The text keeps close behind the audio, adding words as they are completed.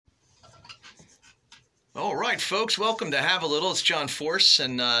All right, folks, welcome to Have a Little. It's John Force,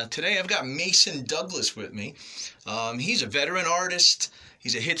 and today I've got Mason Douglas with me. He's a veteran artist,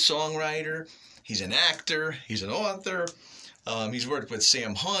 he's a hit songwriter, he's an actor, he's an author. He's worked with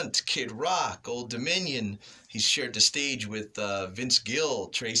Sam Hunt, Kid Rock, Old Dominion. He's shared the stage with Vince Gill,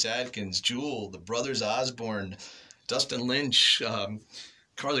 Trace Adkins, Jewel, the Brothers Osborne, Dustin Lynch,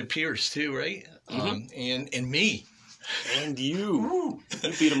 Carly Pierce too, right? And me. And you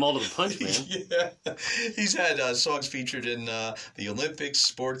beat them all to the punch, man. Yeah, he's had songs featured in the Olympics,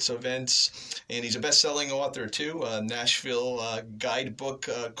 sports events, and he's a best-selling author too. A Nashville guidebook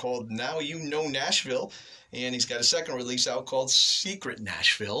called Now You Know Nashville, and he's got a second release out called Secret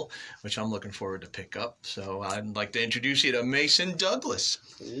Nashville, which I'm looking forward to pick up. So I'd like to introduce you to Mason Douglas.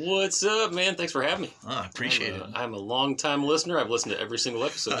 What's up, man? Thanks for having me. I appreciate it. I'm a long-time listener. I've listened to every single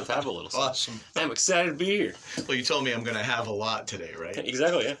episode of Have a Little. So Awesome. I'm excited to be here. Well, you told me I'm going to have a lot today, right?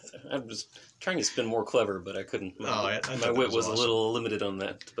 Exactly, yeah. I'm just trying to spin more clever, but I couldn't. My wit was awesome. A little limited on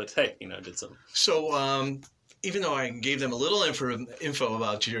that. But hey, I did something. So, even though I gave them a little info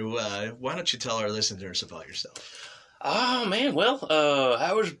about you, why don't you tell our listeners about yourself? Oh, man, well,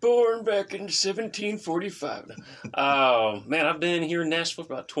 I was born back in 1745. Man, I've been here in Nashville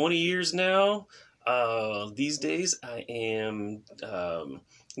for about 20 years now. These days, I am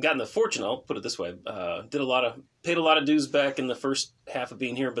gotten the fortune, I'll put it this way, paid a lot of dues back in the first half of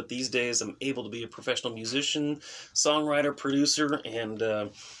being here, but these days I'm able to be a professional musician, songwriter, producer, and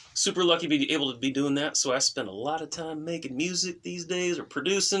super lucky to be able to be doing that. So I spend a lot of time making music these days or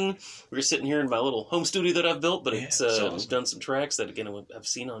producing. We're sitting here in my little home studio that I've built, but I've done some tracks that, again, I've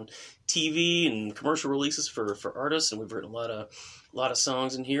seen on TV and commercial releases for artists, and we've written a lot of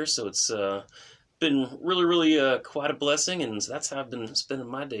songs in here. So it's been really quite a blessing, and that's how I've been spending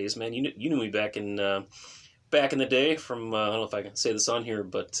my days, man. You knew me back in the day from I don't know if I can say this on here,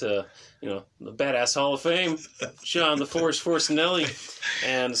 but the Badass Hall of Fame, John the Force Forcinelli,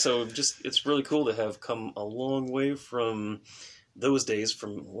 and so it's really cool to have come a long way from those days.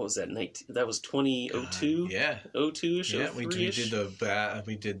 From what was that? That was 2002. 02ish. Yeah, we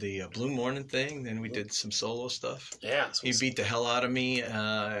did the Blue Morning thing, then we did some solo stuff. Yeah, he beat the hell out of me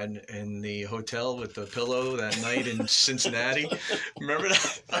in the hotel with the pillow that night in Cincinnati. Remember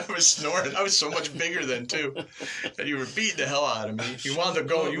that? I was snoring. I was so much bigger then too, and you were beating the hell out of me. You wound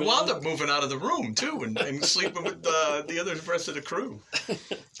up moving out of the room too, and sleeping with the rest of the crew.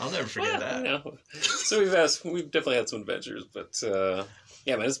 I'll never forget that. So we've definitely had some adventures, but.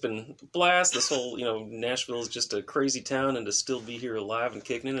 Yeah, man, it's been a blast. This whole, Nashville is just a crazy town, and to still be here alive and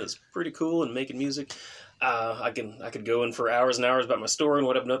kicking it is pretty cool. And making music, I could go in for hours and hours about my story and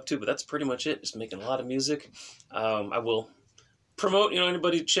what I've been up to, but that's pretty much it. Just making a lot of music. I will promote,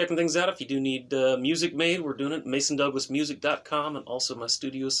 anybody checking things out. If you do need music made, we're doing it. MasonDouglasMusic.com, and also my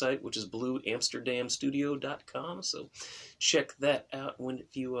studio site, which is BlueAmsterdamStudio.com. So check that out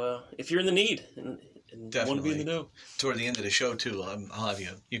if you're in the need and want to be in the know. Toward the end of the show too, I'll have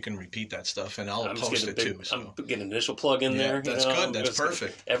you can repeat that stuff, and I'll post it too. So. I'm getting an initial plug in there. That's good. That's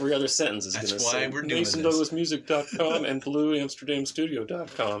perfect. Every other sentence is going to say we're doing MasonDouglasMusic.com and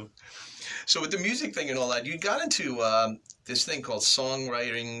BlueAmsterdamStudio.com. So with the music thing and all that, you got into this thing called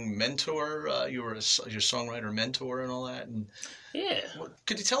songwriting mentor. You were your songwriter mentor and all that. And yeah.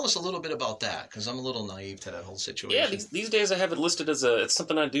 Could you tell us a little bit about that? Because I'm a little naive to that whole situation. Yeah, these days I have it listed as it's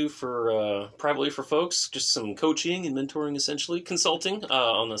something I do for privately for folks, just some coaching and mentoring, essentially, consulting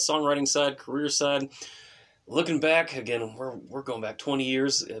on the songwriting side, career side. Looking back, again, we're going back 20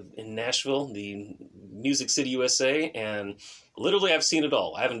 years in Nashville, the Music City, USA, and literally I've seen it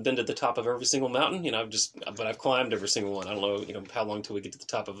all. I haven't been to the top of every single mountain, but I've climbed every single one. I don't know, how long till we get to the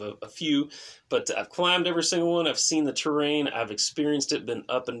top of a few, but I've climbed every single one. I've seen the terrain. I've experienced it, been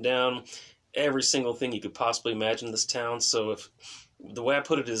up and down, every single thing you could possibly imagine in this town. So the way I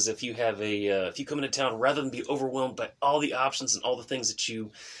put it is, if you come into town, rather than be overwhelmed by all the options and all the things that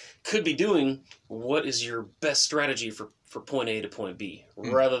you could be doing, what is your best strategy for point A to point B?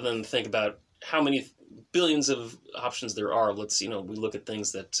 Rather than think about how many billions of options there are, we look at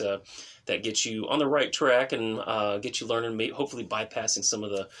things that get you on the right track and get you learning, hopefully bypassing some of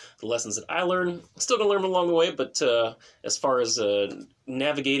the lessons that I learned. Still going to learn along the way, but as far as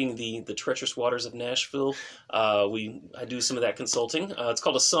navigating the treacherous waters of Nashville, I do some of that consulting. It's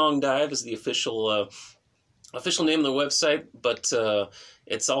called a Song Dive, is the official name of the website, but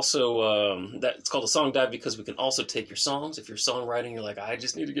It's also that it's called a song dive because we can also take your songs. If you're songwriting, you're like, I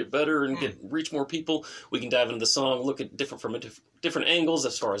just need to get better and reach more people. We can dive into the song, look at different angles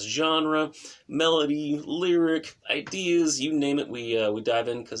as far as genre, melody, lyric, ideas, you name it. We dive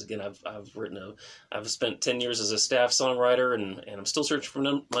in because again, I've spent 10 years as a staff songwriter and I'm still searching for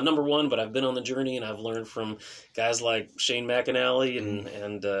my number one, but I've been on the journey and I've learned from guys like Shane McAnally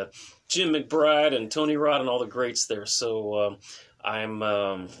and Jim McBride and Tony Rod and all the greats there. So. I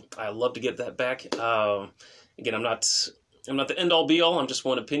love to get that back. Again, I'm not the end all be all. I'm just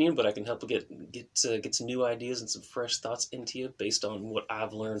one opinion, but I can help get some new ideas and some fresh thoughts into you based on what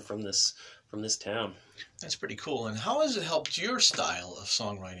I've learned from this town. That's pretty cool. And how has it helped your style of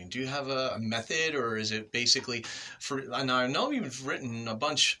songwriting? Do you have a method, or is it basically and I know you've written a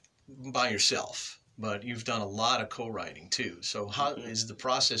bunch by yourself, but you've done a lot of co-writing too. So how is the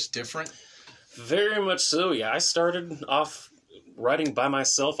process different? Very much so. Yeah, I started off writing by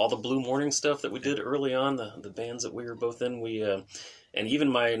myself, all the Blue Morning stuff that we did early on, the bands that we were both in, and even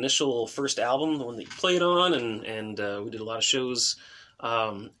my initial first album, the one that you played on, and we did a lot of shows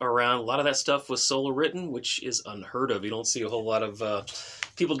around. A lot of that stuff was solo written, which is unheard of. You don't see a whole lot of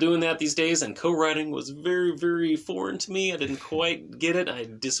people doing that these days, and co-writing was very, very foreign to me. I didn't quite get it. I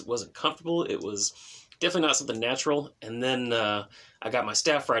just wasn't comfortable. It was definitely not something natural. And then I got my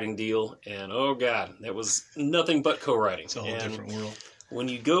staff writing deal, and oh God, that was nothing but co-writing. It's a whole different world. When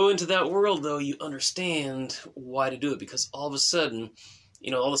you go into that world, though, you understand why to do it, because all of a sudden,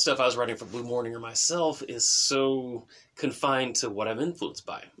 all the stuff I was writing for Blue Morning or myself is so confined to what I'm influenced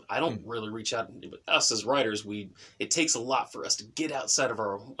by. I don't really reach out. Us as writers, it takes a lot for us to get outside of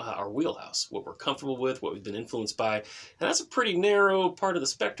our wheelhouse, what we're comfortable with, what we've been influenced by, and that's a pretty narrow part of the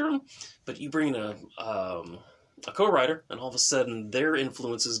spectrum. But you bring in a co-writer, and all of a sudden their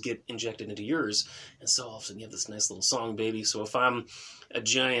influences get injected into yours, and so all of a sudden you have this nice little song baby. So if I'm a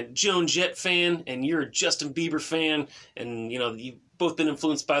giant Joan Jett fan and you're a Justin Bieber fan, and you've both been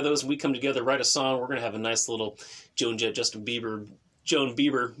influenced by those, and we come together, write a song, we're going to have a nice little Joan Jett, Justin Bieber, Joan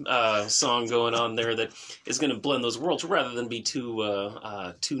Bieber song going on there that is going to blend those worlds rather than be too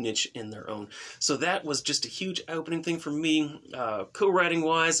niche in their own. So that was just a huge opening thing for me, co-writing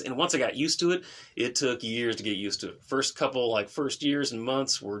wise. And once I got used to it, it took years to get used to it. First years and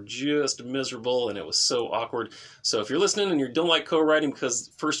months were just miserable, and it was so awkward. So if you're listening and you don't like co-writing because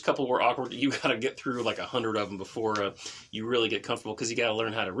first couple were awkward, you got to get through like 100 of them before you really get comfortable, because you got to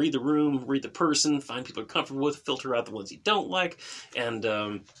learn how to read the room, read the person, find people you're comfortable with, filter out the ones you don't like, and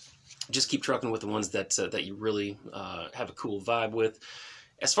just keep trucking with the ones that you really have a cool vibe with.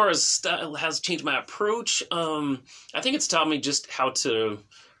 As far as style has changed my approach, I think it's taught me just how to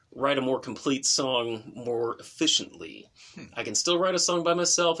write a more complete song more efficiently. I can still write a song by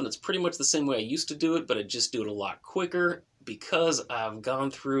myself, and it's pretty much the same way I used to do it, but I just do it a lot quicker because I've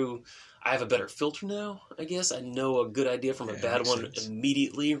gone through... I have a better filter now, I guess. I know a good idea from a bad one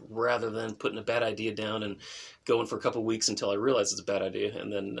immediately, rather than putting a bad idea down and going for a couple weeks until I realize it's a bad idea,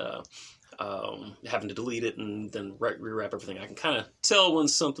 and then having to delete it and then rewrap everything. I can kind of tell when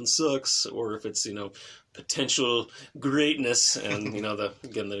something sucks, or if it's, potential greatness, and,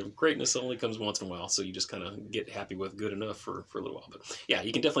 the greatness only comes once in a while, so you just kind of get happy with good enough for a little while. But yeah,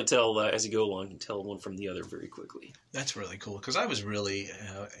 you can definitely tell as you go along, you can tell one from the other very quickly. That's really cool, because I was really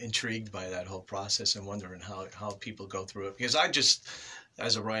intrigued by that whole process and wondering how people go through it, because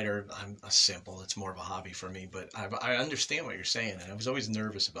as a writer, I'm simple. It's more of a hobby for me, but I understand what you're saying, and I was always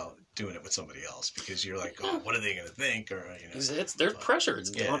nervous about doing it with somebody else, because you're like, oh, what are they going to think? Or there's pressure. It's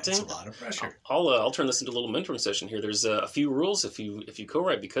daunting. It's a lot of pressure. I'll turn this into a little mentoring session here. There's a few rules if you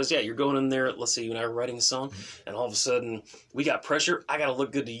co-write, because you're going in there. Let's say you and I are writing a song, and all of a sudden we got pressure. I got to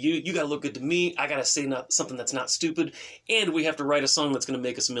look good to you. You got to look good to me. I got to say something that's not stupid, and we have to write a song that's going to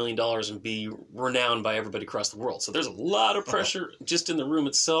make us $1 million and be renowned by everybody across the world. So there's a lot of pressure just in the room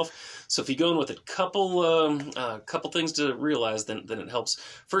itself. So if you go in with a couple things to realize, then it helps.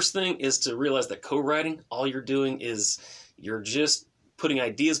 First thing is to realize that co-writing, all you're doing is you're just putting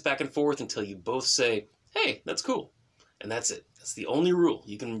ideas back and forth until you both say, hey, that's cool. And that's it. That's the only rule.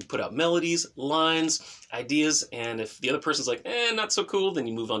 You can put out melodies, lines, ideas, and if the other person's like, not so cool, then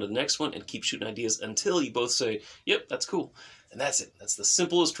you move on to the next one and keep shooting ideas until you both say, yep, that's cool. And that's it. That's the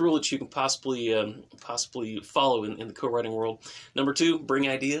simplest rule that you can possibly follow in the co-writing world. Number 2, bring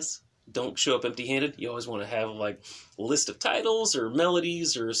ideas. Don't show up empty-handed. You always want to have a list of titles or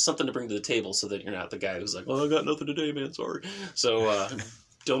melodies or something to bring to the table, so that you're not the guy who's like, well, I got nothing today, man, sorry. So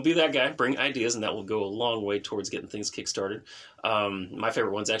don't be that guy. Bring ideas, and that will go a long way towards getting things kickstarted. My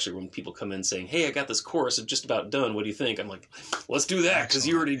favorite one's actually when people come in saying, hey, I got this chorus, it's just about done. What do you think? I'm like, let's do that, because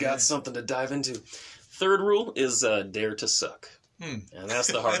you already got something to dive into. Third rule is dare to suck. And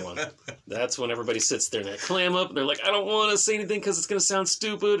that's the hard one. That's when everybody sits there and they clam up. They're like, I don't want to say anything because it's going to sound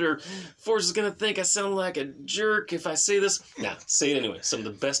stupid, or Forrest is going to think I sound like a jerk if I say this. Nah, say it anyway. Some of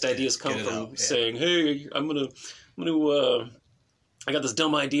the best ideas come from saying, hey, I got this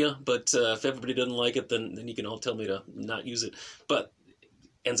dumb idea, but if everybody doesn't like it, then you can all tell me to not use it. But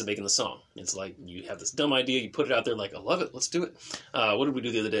ends up making the song. It's like you have this dumb idea, you put it out there, like I love it, let's do it. What did we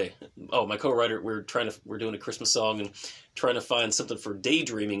do the other day? Oh, my co-writer, we're doing a Christmas song and trying to find something for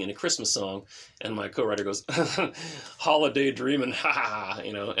daydreaming in a Christmas song, and my co-writer goes, holiday dreaming, ha ha,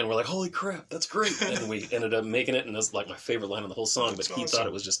 and we're like, holy crap, that's great. And we ended up making it, and that's like my favorite line of the whole song, but he thought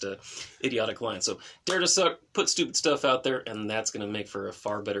it was just a idiotic line. So dare to suck, put stupid stuff out there, and that's going to make for a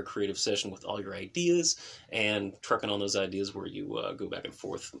far better creative session with all your ideas and trucking on those ideas where you go back and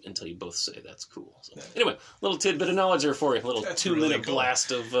forth until you both say that's cool. So anyway, little tidbit of knowledge there for you, a little 2-minute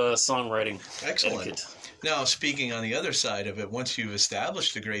blast of songwriting. Excellent. Etiquette. Now, speaking on the other side of it, once you've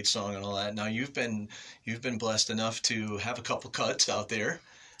established a great song and all that, now you've been blessed enough to have a couple cuts out there.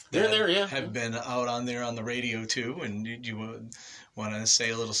 Have been out on there on the radio too, and you want to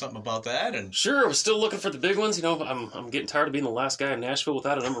say a little something about that? And sure, we're still looking for the big ones. I'm getting tired of being the last guy in Nashville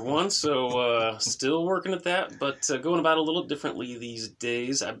without a number one, so still working at that, but going about it a little differently these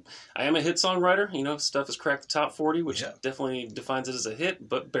days. I am a hit songwriter. Stuff has cracked the top 40, which definitely defines it as a hit,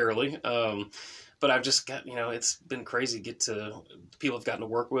 but barely. But I've just got, it's been crazy to get to people I've gotten to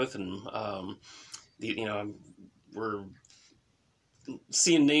work with, and we're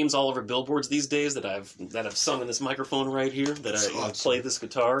seeing names all over billboards these days that I've sung in this microphone right here, that I play this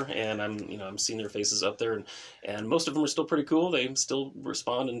guitar, and I'm seeing their faces up there, and most of them are still pretty cool. They still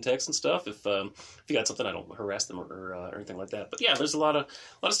respond in text and stuff. If you got something, I don't harass them or anything like that. But yeah, there's a lot of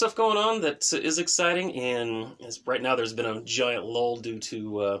stuff going on that is exciting, and right now there's been a giant lull due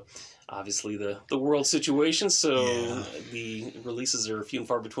to obviously the world situation, so the releases are few and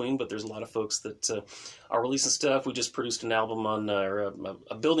far between, but there's a lot of folks that are releasing stuff. We just produced an album on a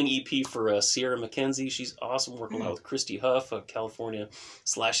building EP for Sierra McKenzie. She's awesome, working a lot with Christy Huff, a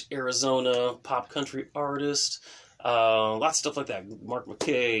California/Arizona pop country artist. Lots of stuff like that. Mark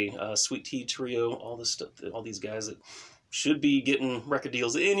McKay, Sweet Tea Trio, all this stuff, all these guys that should be getting record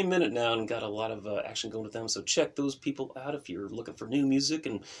deals any minute now, and got a lot of action going with them. So check those people out if you're looking for new music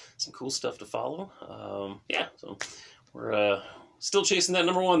and some cool stuff to follow. So we're still chasing that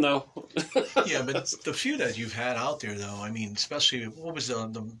number one, though. Yeah, but the few that you've had out there, though, I mean, especially, what was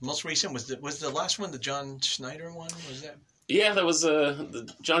the most recent? Was the last one the John Schneider one? Was that? Yeah, that was the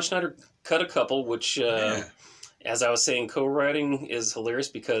John Schneider cut a couple, which... As I was saying, co-writing is hilarious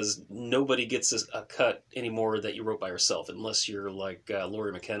because nobody gets a cut anymore that you wrote by yourself, unless you're like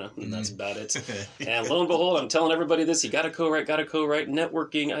Laurie McKenna, and that's about it. And lo and behold, I'm telling everybody this, you got to co-write,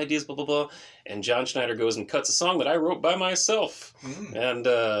 networking, ideas, blah, blah, blah. And John Schneider goes and cuts a song that I wrote by myself. And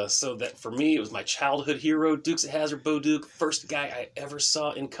so that, for me, it was my childhood hero, Dukes of Hazzard, Bo Duke, first guy I ever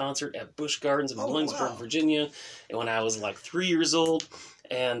saw in concert at Busch Gardens in Williamsburg, Virginia, and when I was like 3 years old.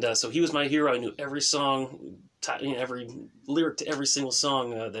 And so he was my hero. I knew every song, every lyric to every single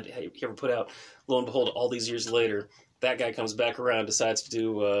song that he ever put out. Lo and behold, all these years later, that guy comes back around, decides to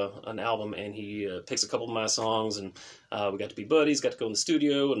do an album, and he picks a couple of my songs, and we got to be buddies, got to go in the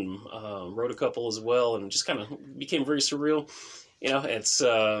studio, and wrote a couple as well, and just kind of became very surreal. It's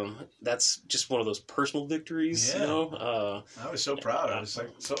that's just one of those personal victories. I was so proud. I was like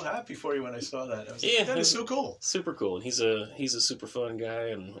so happy for you when I saw that. I was like, that is so cool. Super cool, and he's a super fun guy,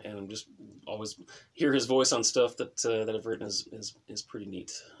 and just always hear his voice on stuff that I've written is pretty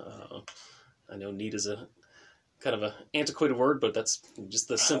neat. I know neat is a kind of a antiquated word, but that's just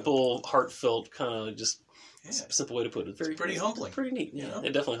the simple, heartfelt kind of just simple way to put it. It's pretty humbling. Pretty neat. Yeah,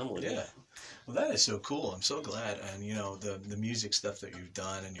 it definitely humbling. Yeah. Well, that is so cool. I'm so glad. And, the music stuff that you've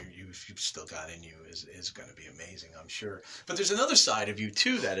done and you've still got in you is going to be amazing, I'm sure. But there's another side of you,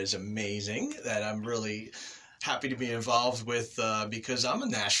 too, that is amazing, that I'm really happy to be involved with because I'm a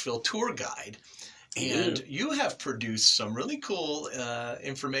Nashville tour guide. And you have produced some really cool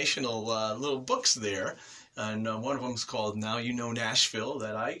informational little books there. And one of them is called Now You Know Nashville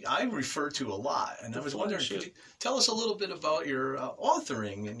that I refer to a lot. And I was wondering, could you tell us a little bit about your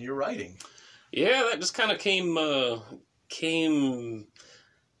authoring and your writing? Yeah, that just kind of came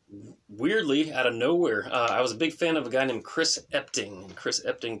weirdly out of nowhere. I was a big fan of a guy named Chris Epting. And Chris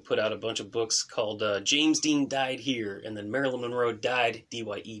Epting put out a bunch of books called James Dean Died Here, and then Marilyn Monroe Died,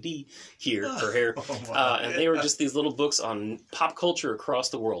 D-Y-E-D, Here, for hair. And they were just these little books on pop culture across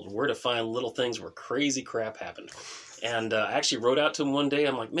the world, where to find little things where crazy crap happened. And I actually wrote out to him one day.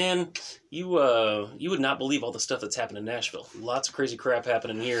 I'm like, man, you would not believe all the stuff that's happened in Nashville. Lots of crazy crap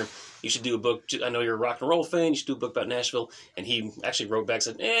happening here. You should do a book. I know you're a rock and roll fan. You should do a book about Nashville. And he actually wrote back and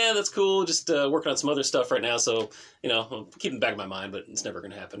said, that's cool. Just working on some other stuff right now. So, I'll keep it in the back of my mind, but it's never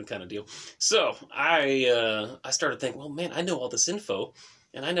going to happen kind of deal. So I started thinking, well, man, I know all this info.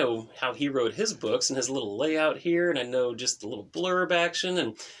 And I know how he wrote his books and his little layout here. And I know just the little blurb action.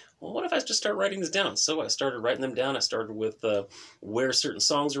 And well, what if I just start writing this down? So I started writing them down. I started with where certain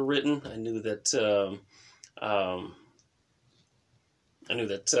songs are written. I knew that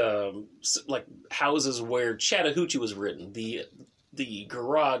like houses where Chattahoochee was written, the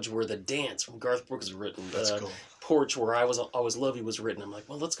garage where the dance from Garth Brooks is written, That's cool. Porch where I always love you was written. I'm like,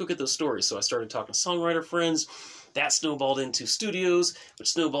 well, let's go get those stories. So I started talking to songwriter friends. That snowballed into studios, which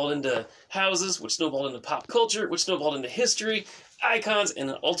snowballed into houses, which snowballed into pop culture, which snowballed into history, icons,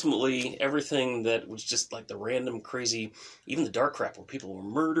 and ultimately everything that was just like the random crazy, even the dark crap where people were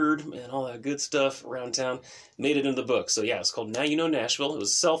murdered and all that good stuff around town made it into the book. So yeah, it's called Now You Know Nashville. It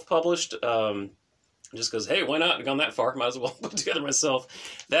was self-published. Just because, hey, why not? I've gone that far. Might as well put it together myself.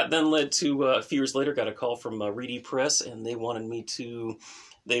 That then led to, a few years later, got a call from Reedy Press, and they wanted me to...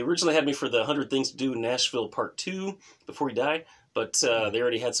 They originally had me for the 100 Things to Do in Nashville Part 2 before he died, but they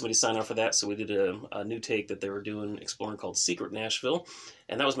already had somebody sign off for that, so we did a new take that they were doing, exploring, called Secret Nashville.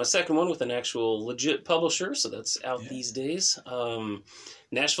 And that was my second one with an actual legit publisher, so that's out these days.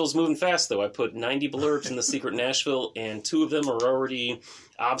 Nashville's moving fast, though. I put 90 blurbs in the Secret Nashville, and 2 of them are already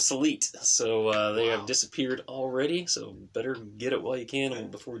obsolete. So they have disappeared already, so better get it while you can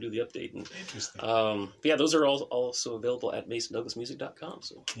before we do the update. And, Interesting. yeah, those are all also available at MasonDouglasMusic.com.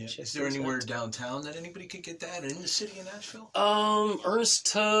 So Is there anywhere downtown that anybody could get that in the city of Nashville?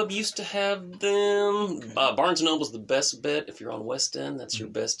 Ernest Tubb used to have them. Okay. Barnes & Noble's the best bet if you're on West End. That's your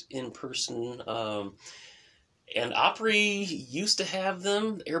best in-person. And Opry used to have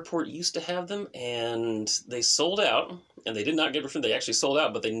them. The airport used to have them, and they sold out. And they did not get refunded. They actually sold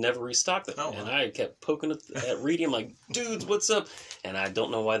out, but they never restocked them. Oh, wow. And I kept poking at Reedy. I'm like, dudes, what's up? And I don't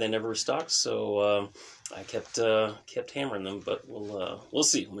know why they never restocked. So I kept hammering them. But we'll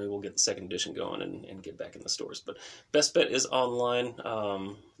see. Maybe we'll get the second edition going and get back in the stores. But best bet is online.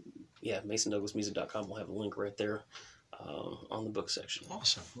 MasonDouglasMusic.com. We'll have a link right there on the book section.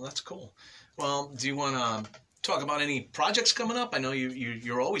 Awesome. Well, that's cool. Well, do you want to talk about any projects coming up? I know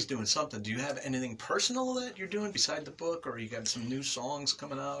you're always doing something. Do you have anything personal that you're doing beside the book, or you got some new songs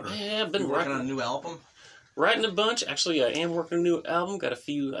coming out? Or I've been working on a new album. Writing a bunch. Actually, I am working a new album. Got a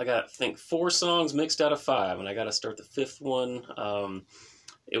few. I got, I think, 4 songs mixed out of 5, and I got to start the 5th one.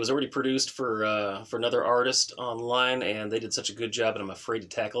 It was already produced for another artist online, and they did such a good job, and I'm afraid to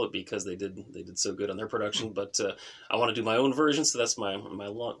tackle it because they did so good on their production. But I want to do my own version, so that's my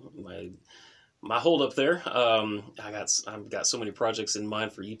hold up there. I've got so many projects in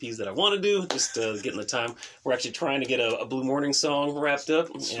mind for EPs that I want to do, just getting the time. We're actually trying to get a Blue Morning song wrapped up.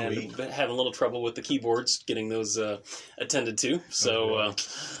 Sweet. And having a little trouble with the keyboards, getting those attended to. So,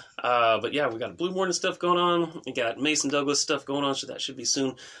 but yeah, we got Blue Morning stuff going on. We got Mason Douglas stuff going on, so that should be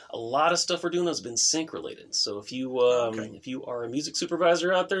soon. A lot of stuff we're doing has been sync related. So if you are a music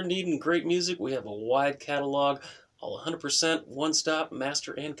supervisor out there needing great music, we have a wide catalog. All 100% one-stop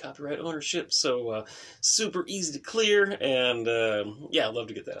master and copyright ownership. So super easy to clear, and I'd love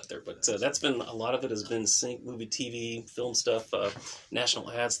to get that out there. But that's been, a lot of it has been sync, movie, TV, film stuff,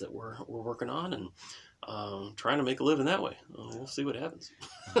 national ads that we're working on, and trying to make a living that way. We'll see what happens.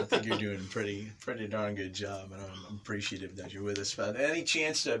 I think you're doing a pretty darn good job, and I'm appreciative that you're with us. But any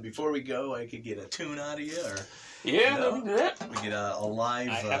chance before we go, I could get a tune out of you, or? Yeah, no? We can do that. We get a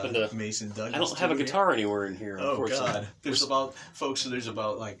live Mason Douglas. I don't have a guitar anywhere in here. Oh God! There's about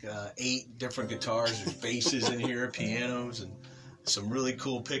 8 different guitars. There's basses in here, pianos, and some really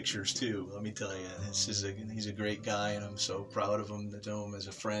cool pictures too. Let me tell you, he's a great guy, and I'm so proud of him. To know him as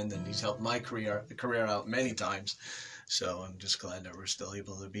a friend, and he's helped my career out many times. So I'm just glad that we're still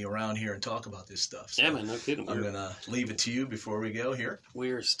able to be around here and talk about this stuff. So yeah, man, no kidding. I'm gonna leave it to you before we go here.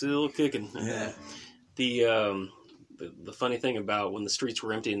 We're still kicking. Yeah. The funny thing about when the streets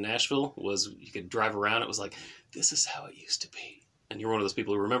were empty in Nashville was you could drive around. It was like, this is how it used to be. And you're one of those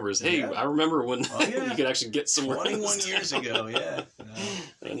people who remembers, hey, I remember when you could actually get somewhere. 21 years ago, yeah.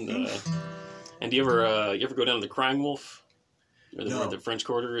 And do you ever go down to the Crying Wolf? Or the French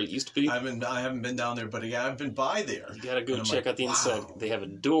Quarter it used to be? I haven't been down there, but I've been by there. You gotta go check out the inside. They have a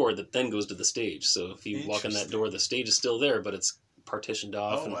door that then goes to the stage. So if you walk in that door, the stage is still there, but it's partitioned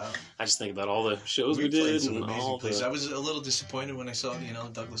off. Oh, and wow. I just think about all the shows we We played did some and amazing all places. the. I was a little disappointed when I saw,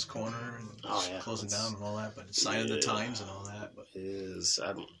 Douglas Corner and closing down and all that, but Sign of the Times and all that. But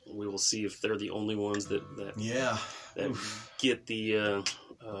We will see if they're the only ones that yeah, that get the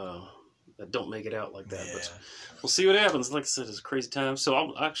that don't make it out like that. Yeah. But we'll see what happens. Like I said, it's a crazy time. So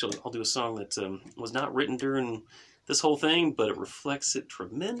I'll do a song that was not written during this whole thing, but it reflects it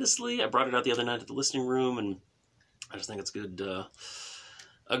tremendously. I brought it out the other night at the listening room, and I just think it's good.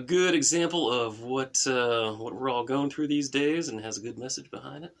 A good example of what we're all going through these days, and has a good message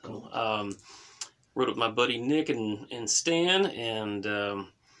behind it. Wrote it with my buddy Nick and Stan, and it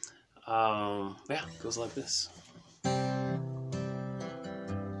goes like this.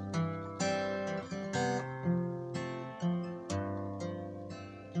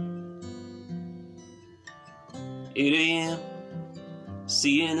 8 a.m.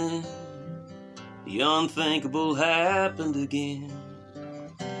 CNN. The unthinkable happened again.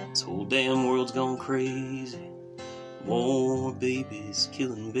 This whole damn world's gone crazy. More babies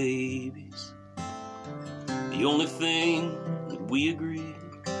killing babies. The only thing that we agree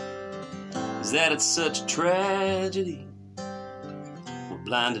is that it's such a tragedy. We're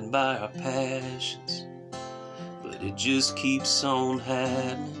blinded by our passions, but it just keeps on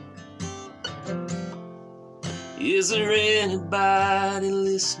happening. Is there anybody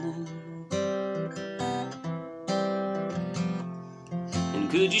listening? And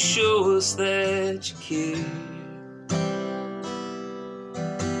could you show us that you care?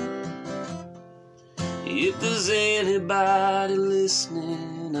 If there's anybody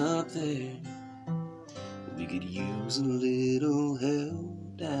listening up there, we could use a little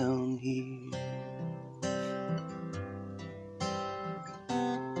help down here.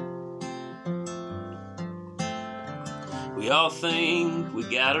 We all think we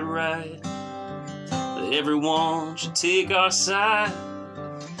got it right, that everyone should take our side,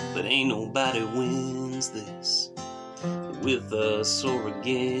 but ain't nobody wins this, with us or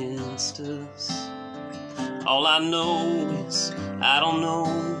against us. All I know is I don't know,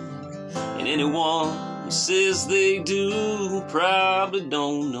 and anyone who says they do probably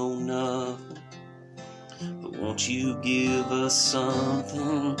don't know nothing. But won't you give us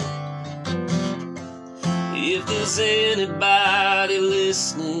something? If there's anybody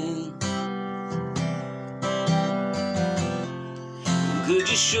listening, could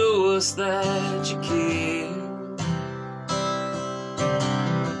you show us that you care?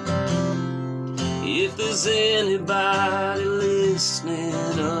 If there's anybody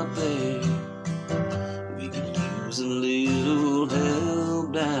listening up there, we could use a little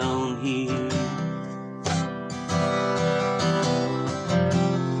help down here.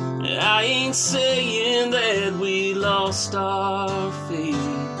 I ain't saying that we lost our faith.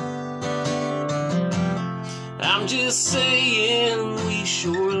 I'm just saying we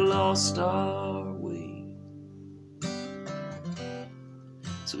sure lost our way.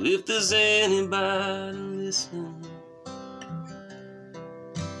 So if there's anybody listening,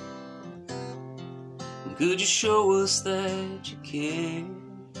 could you show us that you care?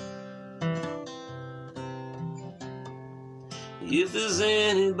 If there's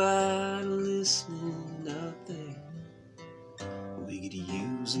anybody listening out there, we could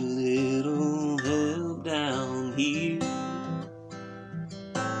use a little help down here.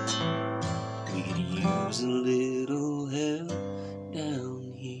 We could use a little help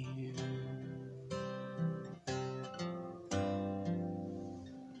down here.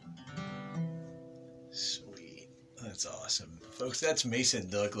 Sweet. That's awesome. Folks, that's Mason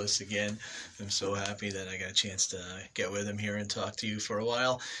Douglas again. I'm so happy that I got a chance to get with him here and talk to you for a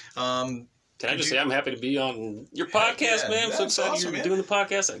while. Can I just say I'm happy to be on your podcast, man. I'm so excited awesome, you're doing the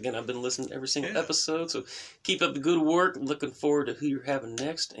podcast. Again, I've been listening to every single episode, so keep up the good work. Looking forward to who you're having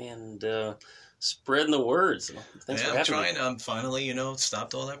next and spreading the word. So thanks for having me. I'm finally,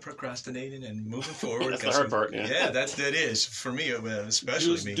 stopped all that procrastinating and moving forward. That's the hard part, yeah. Yeah, that is. For me,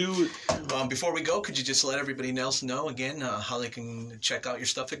 especially just me. do it. Before we go, could you just let everybody else know again how they can check out your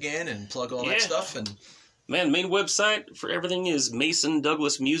stuff again and plug all that stuff? And man, the main website for everything is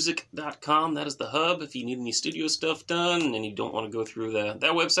masondouglasmusic.com. That is the hub. If you need any studio stuff done and you don't want to go through that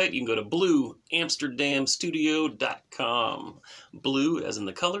website, you can go to blueamsterdamstudio.com. Blue as in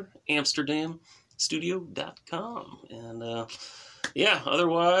the color, amsterdamstudio.com. And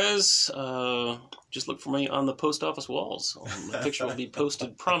otherwise, just look for me on the post office walls. My picture will be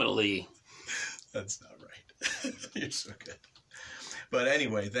posted prominently. That's not right. You're so good. But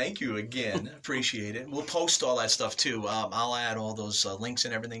anyway, thank you again. Appreciate it. We'll post all that stuff too. I'll add all those links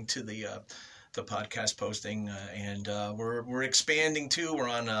and everything to the the podcast posting, and we're expanding too. We're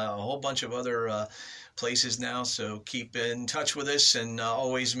on a whole bunch of other places now, so keep in touch with us, and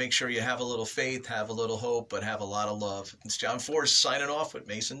always make sure you have a little faith, have a little hope, but have a lot of love. It's John Force signing off with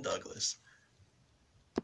Mason Douglas.